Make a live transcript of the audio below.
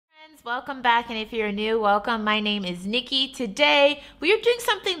friends, welcome back, and if you're new, welcome. My name is Nikki. Today we are doing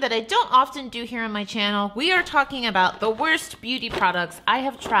something that I don't often do here on my channel. We are talking about the worst beauty products I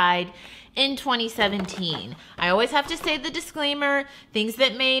have tried in 2017. I always have to say the disclaimer, things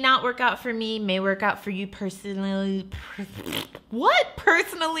that may not work out for me may work out for you personally.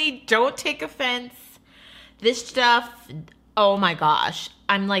 Personally, don't take offense. This stuff, oh my gosh,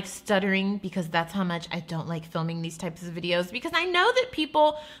 I'm like stuttering because that's how much I don't like filming these types of videos, because I know that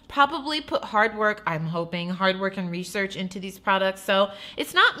people probably put hard work, I'm hoping, hard work and research into these products. So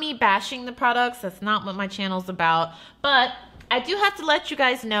it's not me bashing the products. That's not what my channel's about. But I do have to let you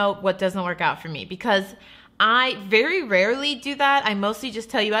guys know what doesn't work out for me, because I very rarely do that. I mostly just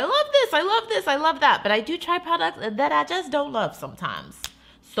tell you, I love this, I love this, I love that. But I do try products that I just don't love sometimes.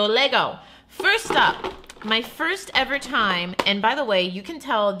 So Lego. First up, my first ever time, and by the way, you can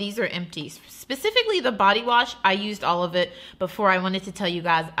tell these are empty. Specifically the body wash, I used all of it before I wanted to tell you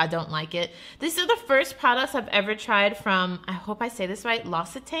guys I don't like it. These are the first products I've ever tried from, I hope I say this right,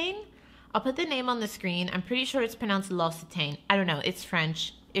 L'Occitane. I'll put the name on the screen. I'm pretty sure it's pronounced L'Occitane. I don't know, it's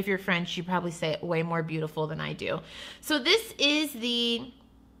French. If you're French, you probably say it way more beautiful than I do. So this is the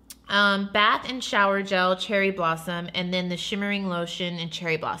bath and shower gel cherry blossom, and then the shimmering lotion and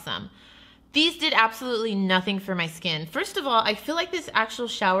cherry blossom. These did absolutely nothing for my skin. First of all, I feel like this actual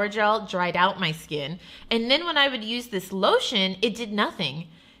shower gel dried out my skin. And then when I would use this lotion, it did nothing.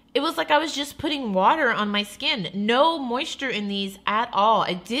 It was like I was just putting water on my skin. No moisture in these at all.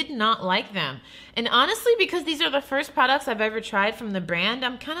 I did not like them. And honestly, because these are the first products I've ever tried from the brand,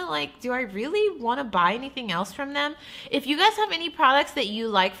 I'm kind of like, do I really want to buy anything else from them? If you guys have any products that you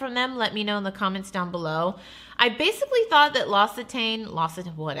like from them, let me know in the comments down below. I basically thought that L'Occitane,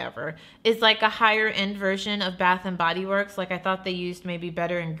 whatever, is like a higher end version of Bath & Body Works. Like I thought they used maybe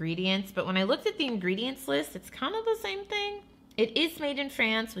better ingredients, but when I looked at the ingredients list, it's kind of the same thing. It is made in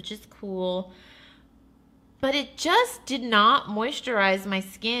France, which is cool, but it just did not moisturize my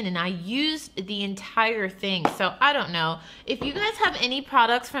skin, and I used the entire thing. So I don't know. If you guys have any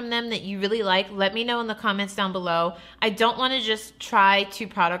products from them that you really like, let me know in the comments down below. I don't want to just try 2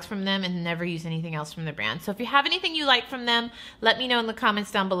 products from them and never use anything else from the brand. So if you have anything you like from them, let me know in the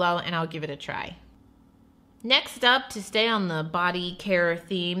comments down below and I'll give it a try. Next up, to stay on the body care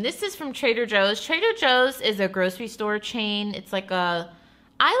theme, this is from Trader Joe's. Trader Joe's is a grocery store chain. It's like a,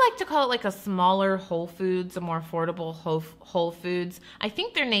 I like to call it like a smaller Whole Foods, a more affordable Whole Foods. I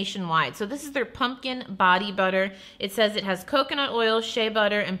think they're nationwide. So this is their pumpkin body butter. It says it has coconut oil, shea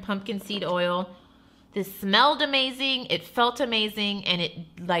butter, and pumpkin seed oil. This smelled amazing, it felt amazing, and it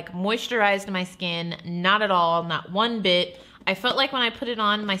like moisturized my skin. Not at all, not one bit. I felt like when I put it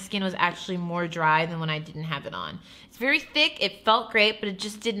on, my skin was actually more dry than when I didn't have it on. It's very thick, it felt great, but it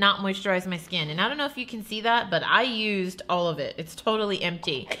just did not moisturize my skin. And I don't know if you can see that, but I used all of it. It's totally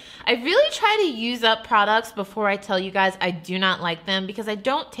empty. I really try to use up products before I tell you guys I do not like them, because I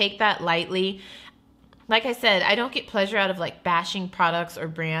don't take that lightly. Like I said, I don't get pleasure out of like bashing products or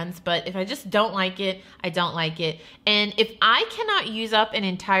brands, but if I just don't like it, I don't like it. And if I cannot use up an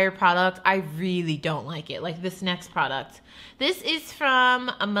entire product, I really don't like it. Like this next product. This is from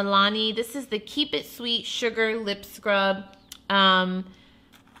Milani. This is the Keep It Sweet Sugar Lip Scrub. I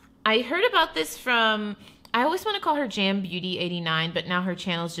heard about this from, I always want to call her Jam Beauty 89, but now her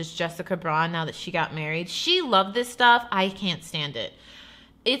channel is just Jessica Braun now that she got married. She loved this stuff. I can't stand it.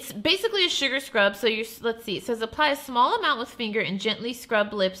 It's basically a sugar scrub, so let's see. It says apply a small amount with finger and gently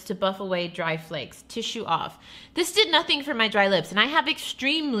scrub lips to buff away dry flakes. Tissue off. This did nothing for my dry lips, and I have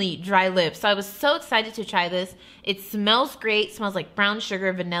extremely dry lips, so I was so excited to try this. It smells great, smells like brown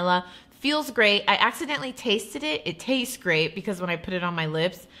sugar, vanilla, feels great. I accidentally tasted it. It tastes great because when I put it on my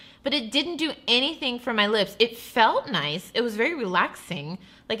lips, but it didn't do anything for my lips. It felt nice. It was very relaxing.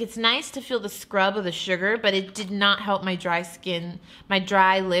 Like it's nice to feel the scrub of the sugar, but it did not help my dry skin, my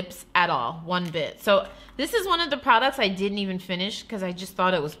dry lips at all, one bit. So this is one of the products I didn't even finish because I just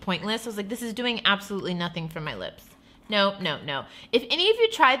thought it was pointless. I was like, this is doing absolutely nothing for my lips. No, no, no. If any of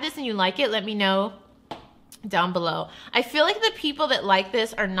you tried this and you like it, let me know down below. I feel like the people that like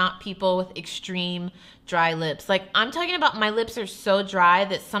this are not people with extreme dry lips. Like I'm talking about, my lips are so dry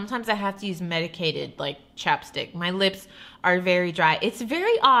that sometimes I have to use medicated like chapstick. My lips are very dry. It's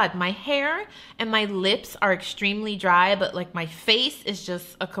very odd. My hair and my lips are extremely dry, but like my face is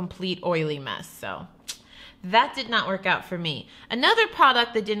just a complete oily mess. So that did not work out for me. Another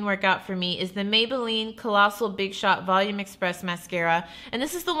product that didn't work out for me is the Maybelline Colossal Big Shot Volume Express Mascara. And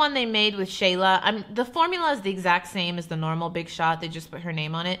this is the one they made with Shayla. The formula is the exact same as the normal Big Shot. They just put her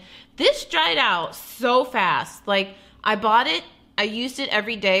name on it. This dried out so fast. Like I bought it I used it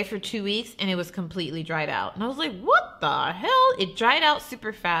every day for 2 weeks and it was completely dried out. And I was like, what the hell? It dried out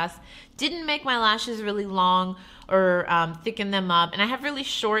super fast. Didn't make my lashes really long or thicken them up. And I have really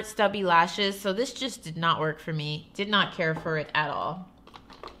short, stubby lashes, so this just did not work for me. Did not care for it at all.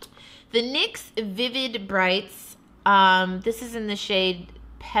 The NYX Vivid Brights. This is in the shade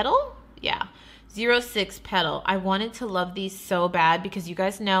Petal? Yeah. 06 Petal. I wanted to love these so bad because you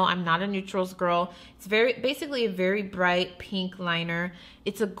guys know I'm not a neutrals girl. It's basically a very bright pink liner.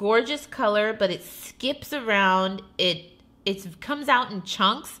 It's a gorgeous color, but it skips around. It comes out in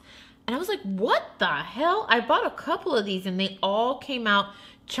chunks. And I was like, what the hell? I bought a couple of these and they all came out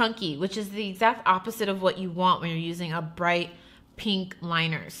chunky, which is the exact opposite of what you want when you're using a bright pink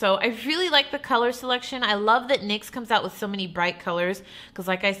liner. So I really like the color selection. I love that NYX comes out with so many bright colors because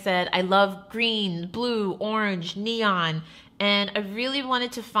like I said, I love green, blue, orange, neon, and I really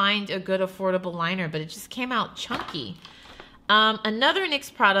wanted to find a good affordable liner, but it just came out chunky. Another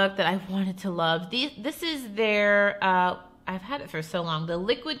NYX product that I wanted to love, this is their, I've had it for so long, the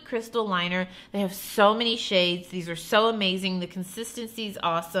Liquid Crystal Liner. They have so many shades. These are so amazing. The consistency is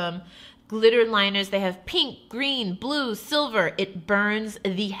awesome. Glitter liners, they have pink, green, blue, silver. It burns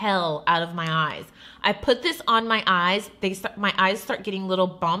the hell out of my eyes. I put this on my eyes, my eyes start getting little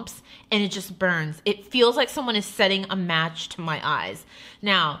bumps and it just burns. It feels like someone is setting a match to my eyes.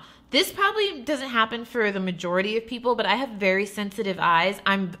 Now, this probably doesn't happen for the majority of people, but I have very sensitive eyes.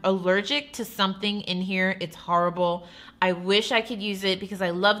 I'm allergic to something in here. It's horrible. I wish I could use it because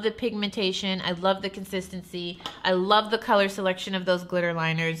I love the pigmentation. I love the consistency. I love the color selection of those glitter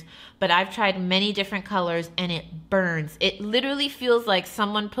liners, but I've tried many different colors and it burns. It literally feels like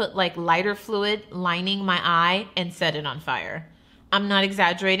someone put like lighter fluid lining my eye and set it on fire. I'm not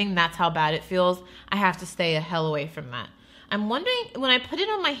exaggerating. That's how bad it feels. I have to stay a hell away from that. I'm wondering, when I put it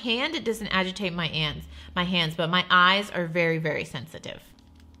on my hand, it doesn't agitate my hands, but my eyes are very, very sensitive.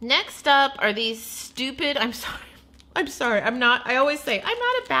 Next up are these stupid, I always say, I'm not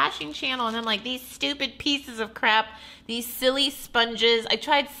a bashing channel, and I'm like, these stupid pieces of crap, these silly sponges. I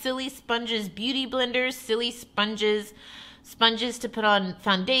tried silly sponges, beauty blenders, silly sponges to put on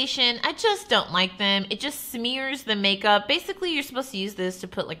foundation. I just don't like them. It just smears the makeup. Basically, you're supposed to use this to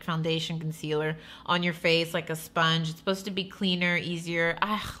put like foundation concealer on your face like a sponge. It's supposed to be cleaner, easier.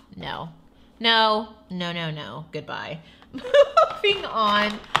 No. Goodbye. Moving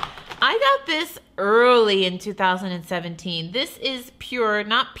on. I got this early in 2017. This is Pure,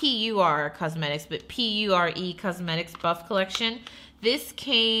 not P-U-R Cosmetics, but P-U-R-E Cosmetics Buff Collection. This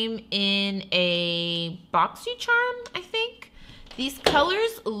came in a BoxyCharm, I think. These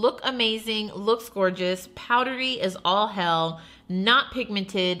colors look amazing, looks gorgeous, powdery as all hell, not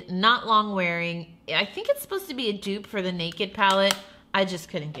pigmented, not long wearing. I think it's supposed to be a dupe for the Naked palette. I just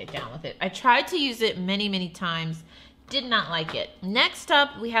couldn't get down with it. I tried to use it many, many times. Did not like it. Next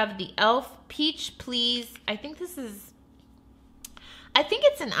up, we have the e.l.f. Peach Please. I think it's an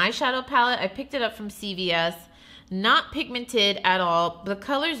eyeshadow palette. I picked it up from CVS. Not pigmented at all. The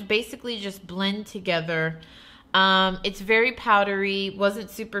colors basically just blend together. It's very powdery, wasn't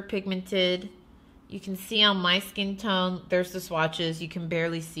super pigmented. You can see on my skin tone, there's the swatches. You can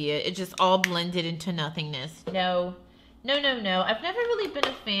barely see it. It just all blended into nothingness. No. I've never really been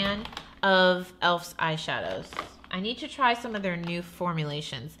a fan of e.l.f.'s eyeshadows. I need to try some of their new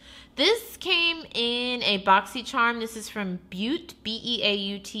formulations. This came in a BoxyCharm. This is from Beaute,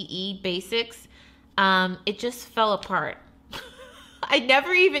 B-E-A-U-T-E Basics. It just fell apart. I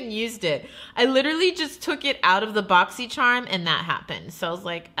never even used it. I literally just took it out of the BoxyCharm and that happened. So I was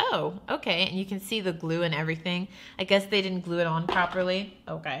like, oh, okay. And you can see the glue and everything. I guess they didn't glue it on properly.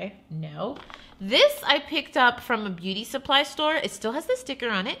 Okay, no. This I picked up from a beauty supply store. It still has the sticker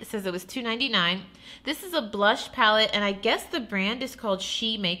on it. It says it was $2.99. This is a blush palette, and I guess the brand is called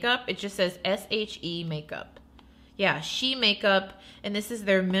She Makeup. It just says S-H-E Makeup. Yeah, She Makeup, and this is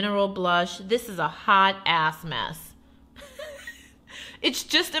their mineral blush. This is a hot ass mess. It's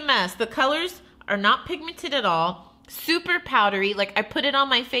just a mess. The colors are not pigmented at all. Super powdery. Like, I put it on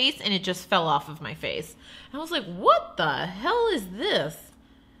my face, and it just fell off of my face. And I was like, what the hell is this?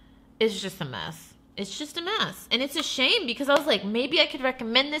 It's just a mess. It's just a mess. And it's a shame because I was like, maybe I could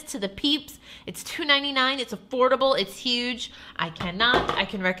recommend this to the peeps. It's $2.99. It's affordable. It's huge. I cannot. I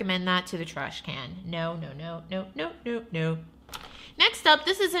can recommend that to the trash can. No. Next up,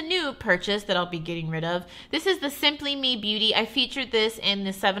 this is a new purchase that I'll be getting rid of. This is the Simply Me Beauty. I featured this in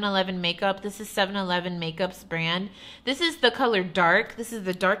the 7-Eleven makeup. This is 7-Eleven Makeup's brand. This is the color Dark. This is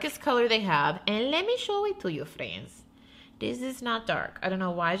the darkest color they have. And let me show it to you, friends. This is not dark. I don't know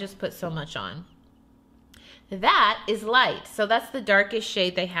why I just put so much on. That is light. So that's the darkest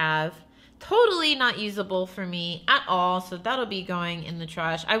shade they have. totally not usable for me at all, so that'll be going in the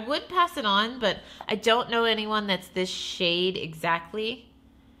trash. I would pass it on, but I don't know anyone that's this shade exactly.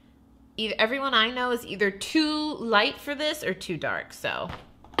 Everyone I know is either too light for this or too dark. So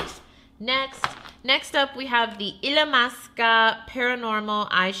next up we have the Illamasqua Paranormal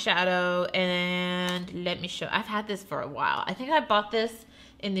eyeshadow, and let me show. I've had this for a while. I think I bought this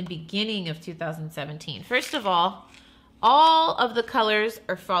in the beginning of 2017. First of all of the colors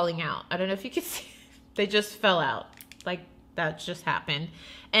are falling out. I don't know if you can see. They just fell out. Like, that just happened.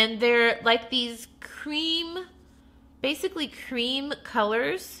 And they're like these cream, basically cream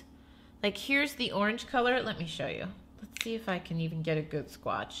colors. Like, here's the orange color. Let me show you. Let's see if I can even get a good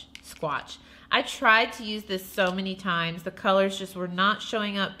swatch. I tried to use this so many times. The colors just were not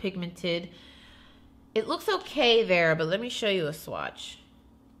showing up pigmented. It looks okay there, but let me show you a swatch.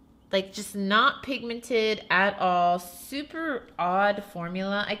 Like, just not pigmented at all. Super odd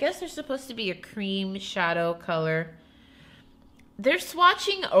formula. I guess they're supposed to be a cream shadow color. They're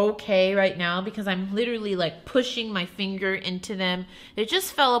swatching okay right now because I'm literally like pushing my finger into them. They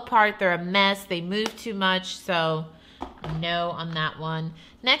just fell apart. They're a mess. They move too much. So no on that one.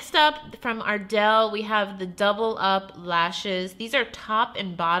 Next up from Ardell, we have the Double Up lashes. These are top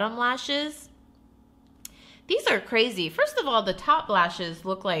and bottom lashes. These are crazy. First of all, the top lashes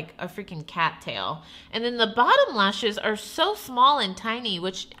look like a freaking cattail. And then the bottom lashes are so small and tiny,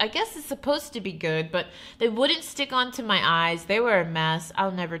 which I guess is supposed to be good, but they wouldn't stick onto my eyes. They were a mess.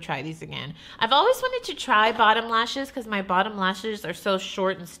 I'll never try these again. I've always wanted to try bottom lashes because my bottom lashes are so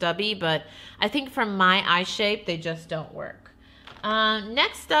short and stubby, but I think from my eye shape, they just don't work.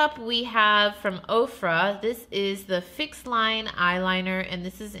 Next up, we have from Ofra. This is the Fix Line eyeliner, and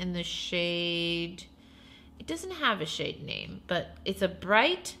this is in the shade... It doesn't have a shade name, but it's a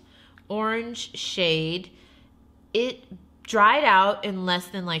bright orange shade. It dried out in less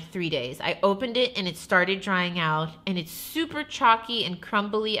than like 3 days. I opened it and it started drying out, and it's super chalky and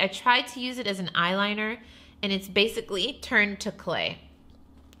crumbly. I tried to use it as an eyeliner and it's basically turned to clay.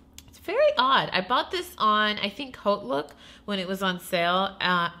 It's very odd. I bought this on, I think, Haute Look when it was on sale.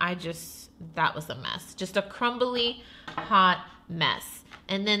 That was a mess. Just a crumbly, hot mess.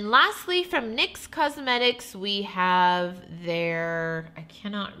 And then lastly, from NYX Cosmetics, we have their, I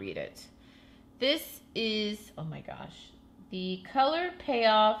cannot read it. This is, oh my gosh, the Color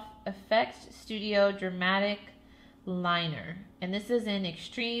Payoff Effect Studio Dramatic Liner. And this is in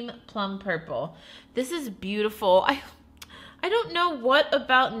Extreme Plum Purple. This is beautiful. I don't know what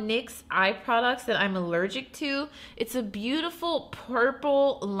about NYX eye products that I'm allergic to. It's a beautiful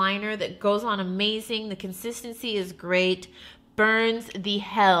purple liner that goes on amazing. The consistency is great. Burns the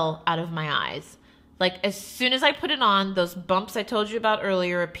hell out of my eyes. Like, as soon as I put it on, those bumps I told you about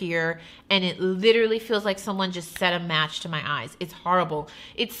earlier appear, and it literally feels like someone just set a match to my eyes. It's horrible.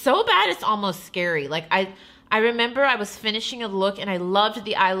 It's so bad it's almost scary. Like, I remember I was finishing a look and I loved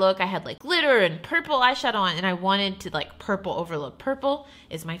the eye look. I had like glitter and purple eyeshadow on, and I wanted to like purple overlook. Purple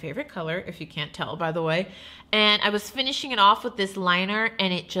is my favorite color, if you can't tell, by the way. And I was finishing it off with this liner,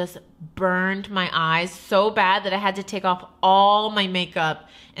 and it just burned my eyes so bad that I had to take off all my makeup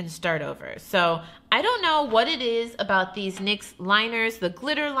and start over. So I don't know what it is about these NYX liners, the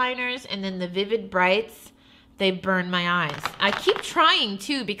glitter liners, and then the Vivid Brights. They burn my eyes. I keep trying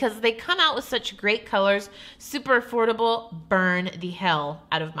too because they come out with such great colors, super affordable, burn the hell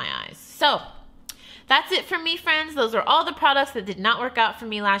out of my eyes. So that's it from me, friends. Those are all the products that did not work out for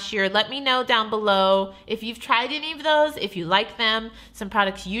me last year. Let me know down below if you've tried any of those, if you like them, some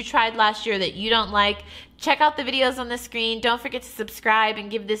products you tried last year that you don't like. Check out the videos on the screen. Don't forget to subscribe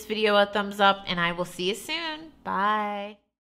and give this video a thumbs up, and I will see you soon. Bye.